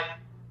have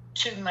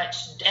too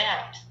much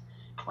depth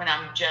when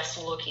I'm just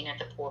looking at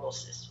the portal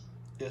system?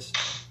 Yes.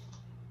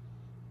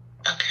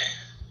 Okay.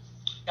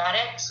 Got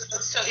it?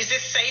 So is it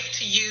safe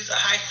to use a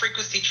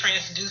high-frequency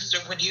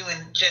transducer when you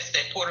ingest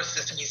that portal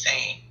system, you're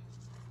saying?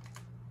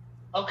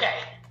 Okay.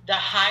 The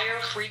higher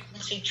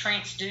frequency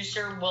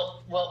transducer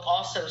will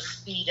also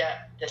speed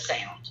up the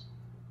sound.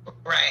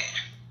 Right.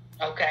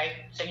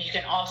 Okay? So you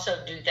can also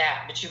do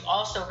that, but you've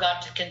also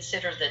got to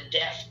consider the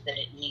depth that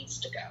it needs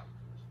to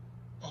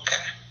go.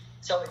 Okay.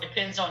 So it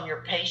depends on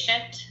your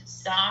patient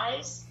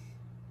size.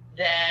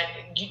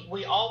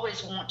 We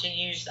always want to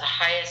use the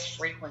highest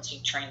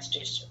frequency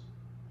transducer.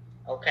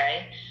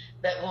 Okay?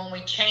 But when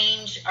we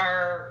change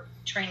our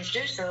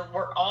transducer,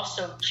 we're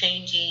also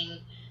changing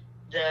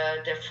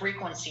the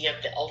frequency of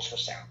the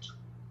ultrasound.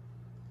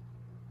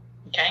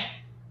 Okay?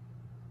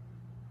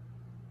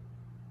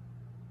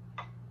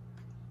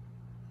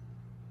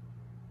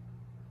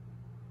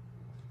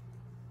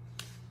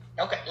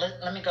 Okay,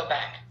 let me go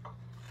back.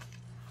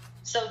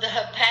 So the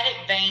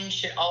hepatic vein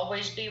should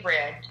always be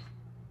red.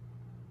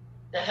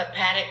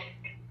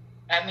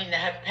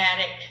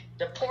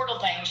 The portal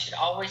vein should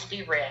always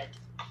be red,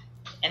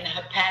 and the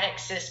hepatic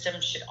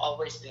system should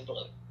always be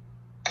blue,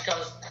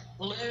 because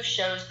blue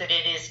shows that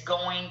it is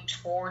going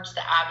towards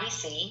the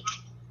IVC.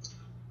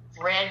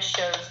 Red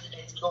shows that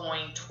it's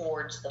going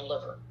towards the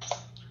liver.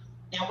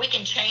 Now we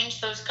can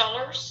change those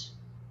colors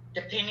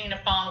depending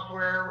upon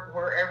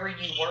wherever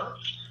you work.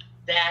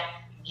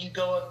 That you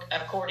go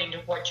according to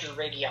what your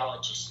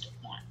radiologist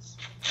wants.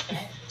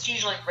 Okay? It's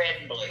usually red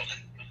and blue.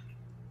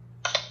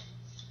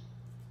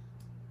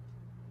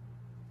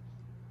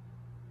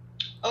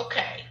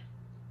 Okay.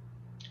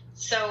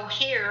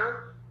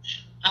 here,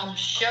 I'm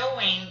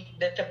showing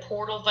that the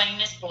portal vein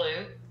is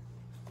blue.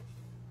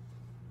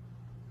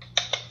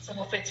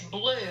 So if it's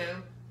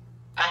blue,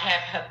 I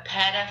have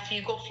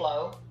hepatofugal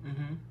flow.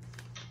 Mm-hmm.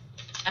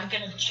 I'm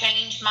going to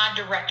change my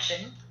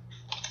direction.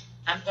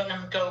 I'm going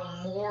to go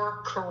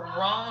more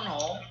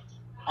coronal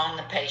on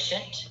the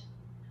patient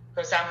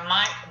because I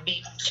might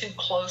be too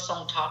close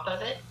on top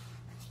of it.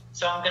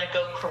 So I'm going to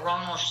go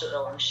coronal,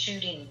 so I'm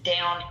shooting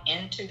down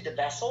into the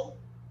vessel.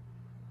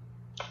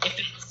 If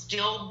it's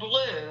still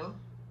blue,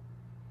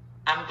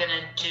 I'm going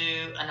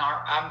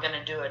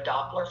to do a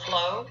Doppler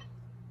flow,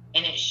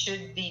 and it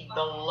should be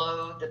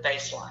below the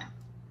baseline.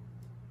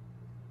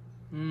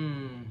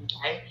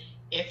 Okay.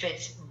 If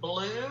it's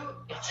blue,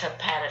 it's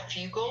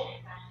hepatofugal.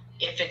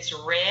 If it's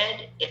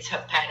red, it's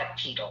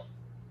hepatopedal.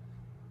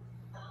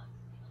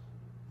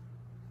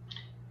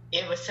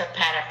 It was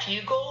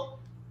hepatofugal.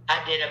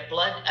 I did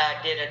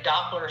a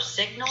Doppler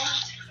signal,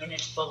 and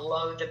it's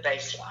below the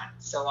baseline.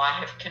 So I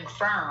have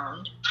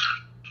confirmed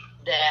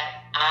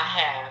that I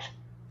have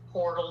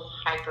portal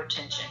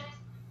hypertension.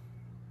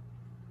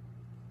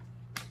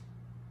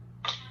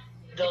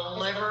 The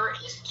liver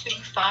is too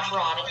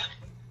fibrotic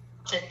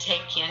to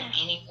take in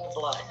any more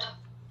blood.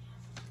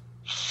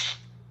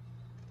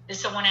 Did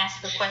someone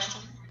ask the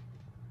question?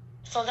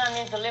 So that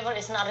means the liver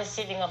is not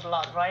receiving a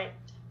blood, right?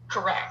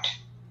 Correct.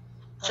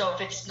 So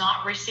if it's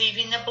not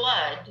receiving the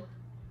blood,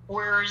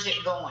 where is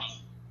it going?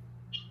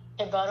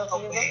 About the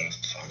liver?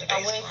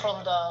 Away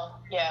from the,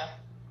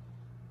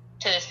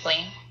 To the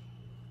spleen.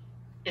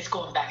 It's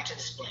going back to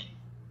the spleen.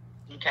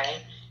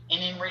 Okay?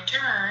 And in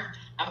return,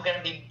 I'm going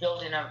to be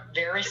building up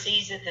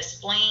varices at the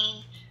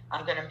spleen.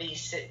 I'm going to be,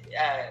 it's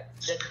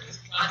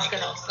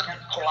going to open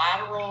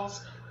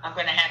collaterals. I'm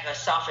going to have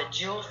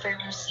esophageal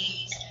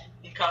varices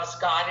because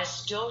God is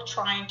still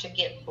trying to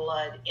get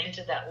blood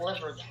into that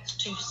liver that's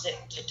too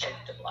sick to take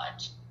the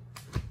blood.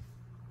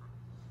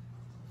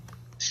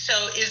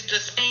 So is the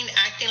spleen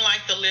acting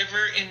like the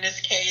liver in this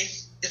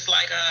case? It's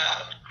like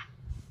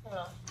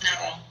no.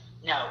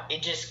 No,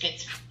 it just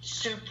gets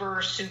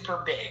super,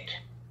 super big.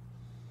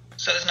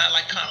 So it's not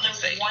like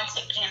compensating. Once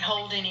it can't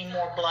hold any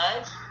more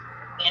blood,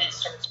 then it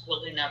starts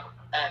building up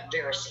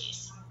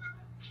varices.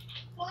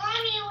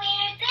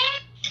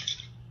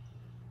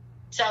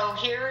 So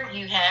here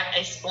you have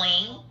a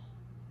spleen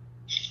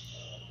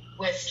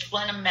with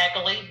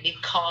splenomegaly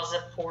because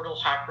of portal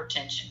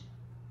hypertension.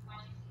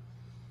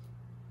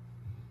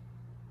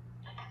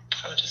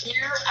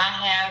 Here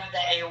I have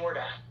the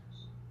aorta.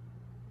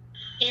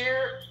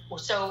 Here,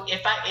 so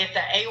if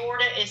the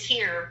aorta is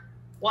here,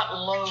 what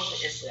lobe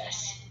is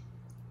this?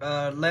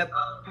 Left.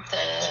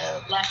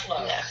 The Left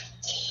lobe.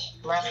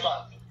 Left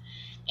lobe.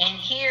 And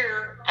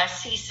here I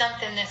see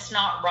something that's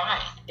not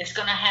right. It's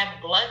going to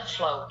have blood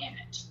flow in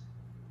it.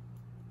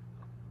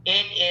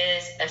 It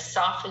is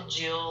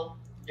esophageal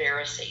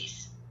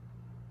varices.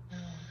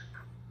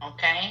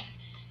 Okay?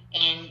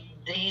 And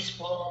these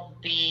will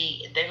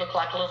be, they look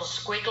like little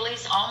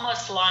squigglies,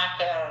 almost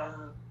like a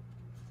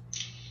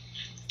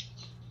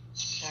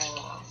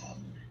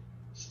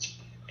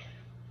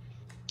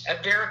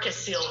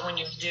varicocele when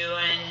you're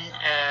doing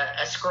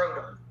a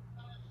scrotum.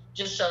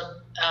 Just a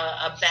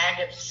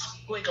bag of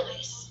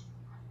squigglies.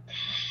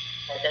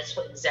 That's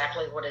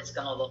exactly what it's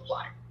going to look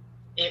like.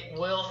 It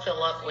will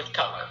fill up with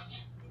color.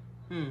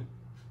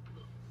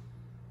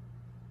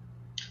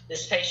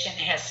 This patient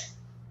has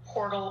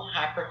portal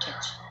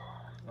hypertension.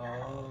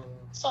 Oh.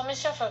 So, Ms.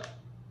 Shepherd,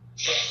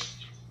 Yes.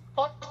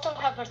 portal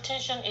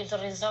hypertension is a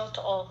result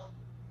of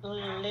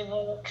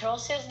liver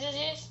cirrhosis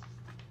disease?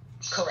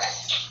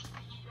 Correct.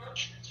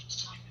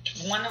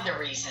 One of the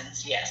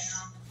reasons,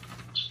 yes.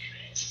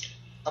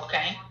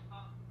 Okay.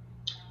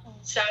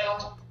 So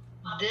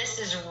this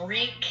is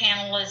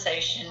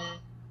recanalization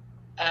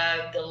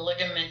of the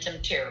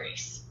ligamentum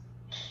teres.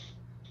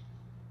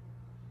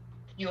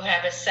 You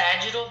have a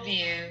sagittal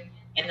view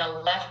in the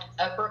left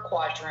upper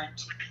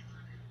quadrant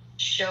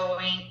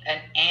showing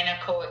an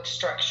anechoic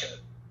structure.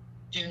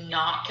 Do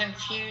not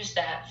confuse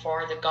that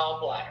for the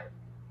gallbladder.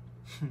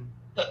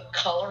 Put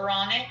color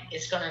on it.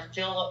 It's going to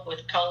fill up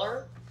with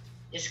color.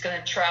 It's going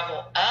to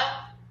travel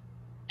up,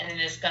 and then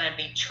it's going to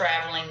be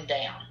traveling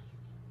down.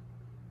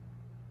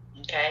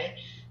 Okay?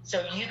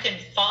 So you can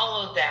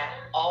follow that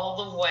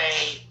all the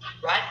way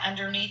right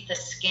underneath the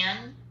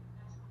skin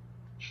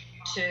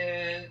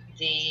to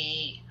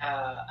the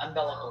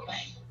umbilical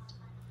vein,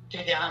 to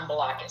the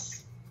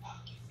umbilicus.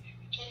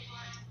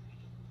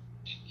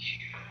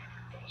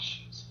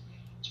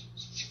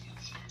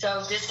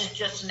 So this is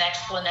just an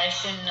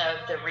explanation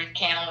of the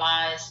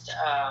recanalized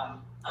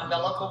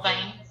umbilical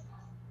vein.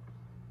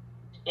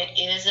 It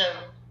is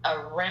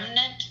a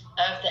remnant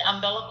of the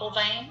umbilical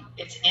vein.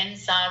 It's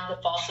inside the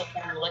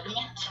falciform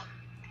ligament.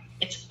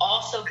 It's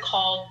also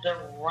called the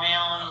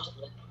round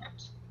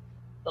ligament.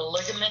 The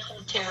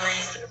ligamentum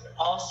teres is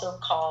also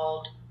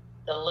called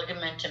the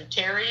ligamentum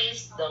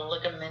teres, the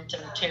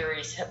ligamentum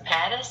teres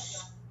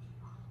hepatis,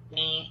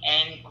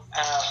 and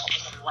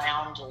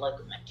round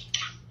ligament.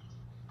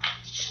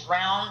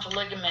 round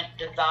ligament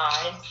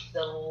divides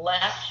the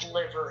left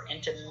liver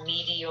into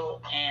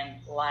medial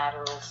and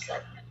lateral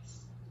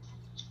segments.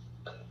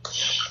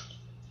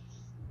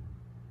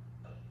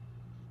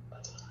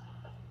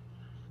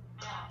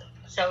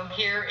 So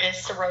here is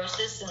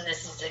cirrhosis, and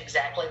this is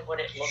exactly what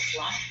it looks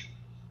like.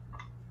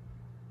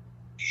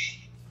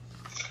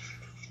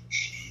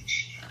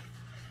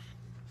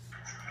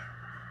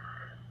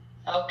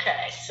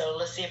 Okay, so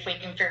let's see if we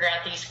can figure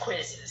out these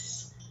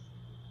quizzes.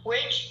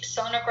 Which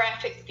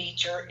sonographic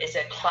feature is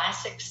a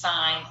classic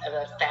sign of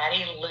a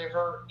fatty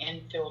liver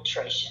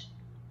infiltration?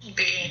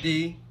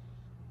 D.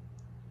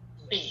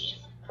 B,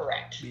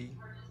 correct. B.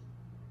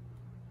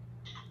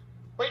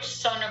 Which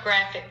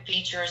sonographic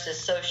feature is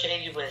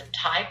associated with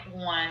type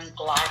 1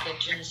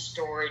 glycogen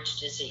storage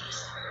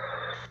disease?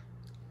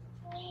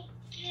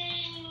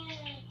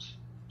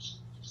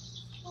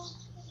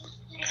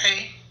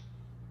 A.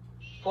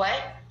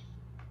 What?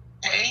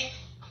 A.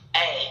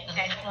 A.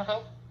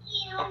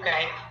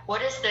 Okay.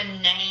 What is the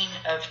name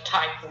of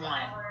type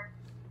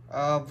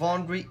 1?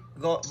 Von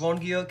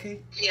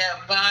Gierke?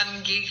 Yeah,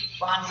 Von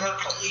Von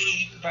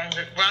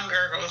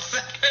Gurgles.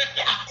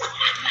 Yeah.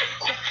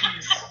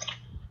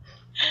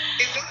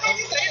 Is that how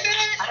you say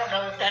that? I don't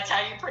know if that's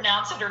how you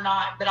pronounce it or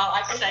not, but I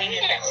like saying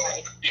it that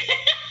way.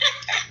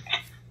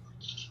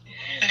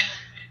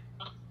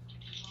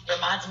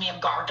 Reminds me of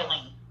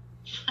gargling.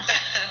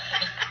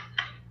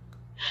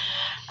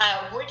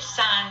 Which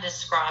sign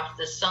describes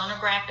the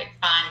sonographic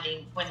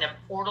finding when the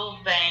portal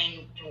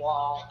vein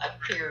wall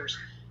appears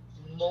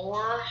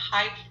more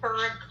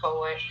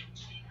hyperechoic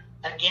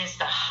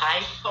against a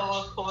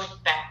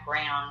hypoechoic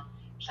background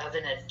of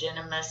an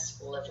adenomous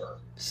liver?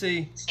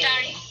 C.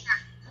 Starry.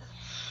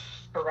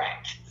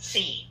 Correct.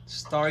 C.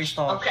 Starry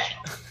star. Okay.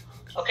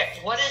 Okay.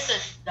 What is a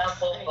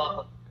double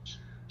bubble?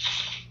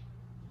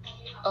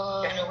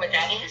 You know what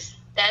that is?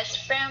 That's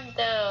from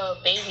the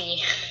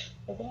baby,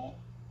 isn't it?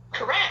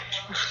 Correct.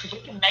 We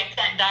can make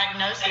that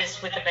diagnosis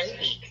with a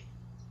baby.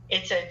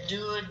 It's a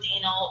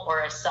duodenal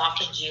or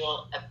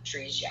esophageal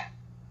atresia.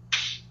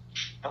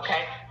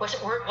 Okay. What's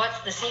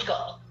the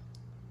seagull?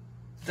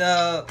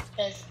 The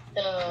That's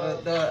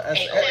the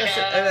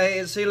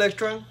LAC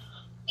electron.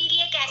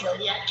 Mediac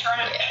acid.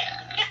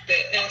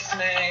 The S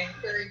name.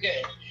 Very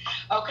good.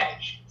 Okay.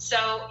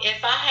 So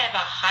if I have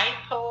a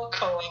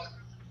hypoechoic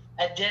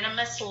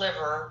adenomous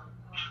liver,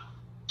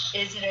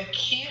 is it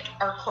acute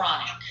or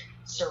chronic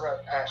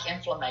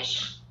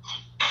inflammation?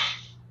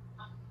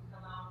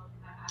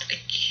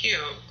 Acute.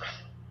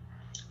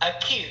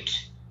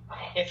 Acute.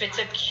 If it's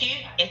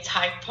acute, it's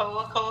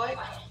hypoechoic.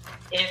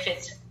 If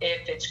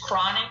it's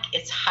chronic,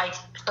 it's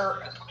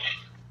hyperechoic.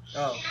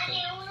 Oh.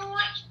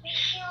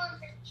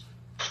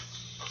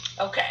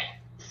 Okay.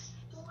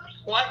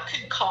 What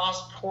could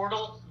cause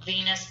portal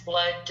venous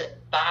blood to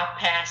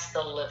bypass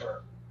the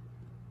liver?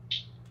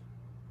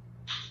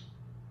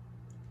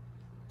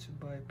 To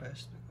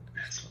bypass the.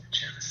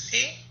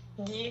 See?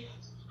 D.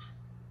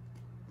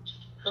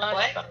 What?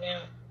 Large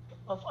volume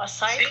of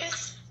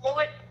ascites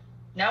fluid.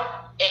 Nope.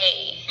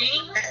 A.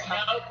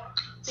 Nope.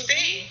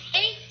 C.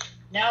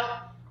 Nope.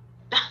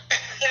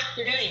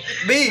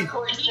 B. Of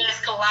course, it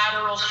says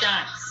collateral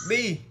shunts.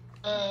 B.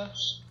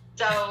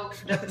 So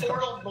the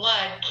portal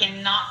blood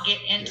cannot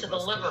get into the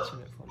liver.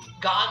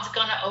 God's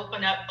going to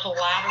open up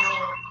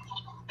collateral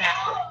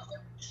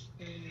pathways.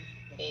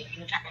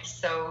 Okay,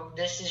 so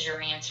this is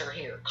your answer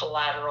here,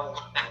 collateral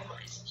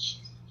pathways.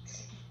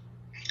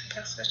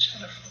 That's what I'm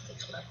trying to find the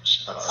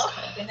collateral.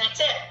 Okay, and that's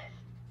it.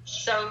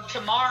 So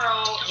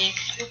tomorrow,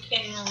 if you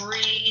can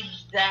read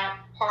that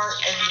part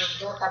of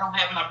your book, I don't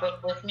have my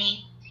book with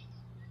me.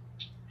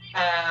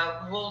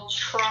 We'll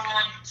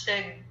try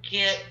to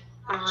get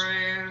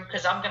through,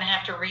 because I'm going to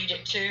have to read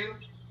it too.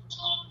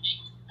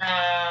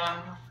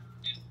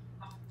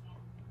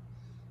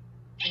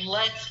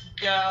 Let's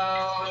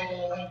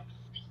go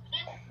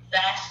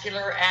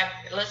vascular,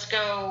 let's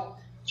go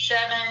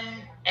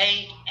 7,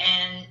 8,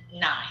 and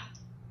 9.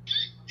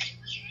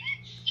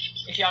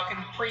 If y'all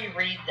can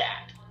pre-read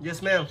that.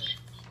 Yes, ma'am.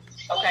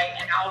 Okay,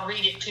 and I'll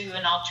read it too,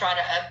 and I'll try to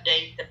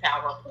update the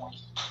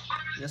PowerPoint.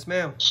 Yes,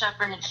 ma'am.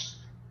 Shepherd,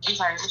 I'm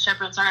sorry,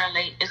 Shepherd, sorry I'm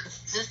late. Is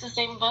this the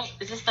same book?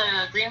 Is this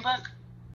the green book?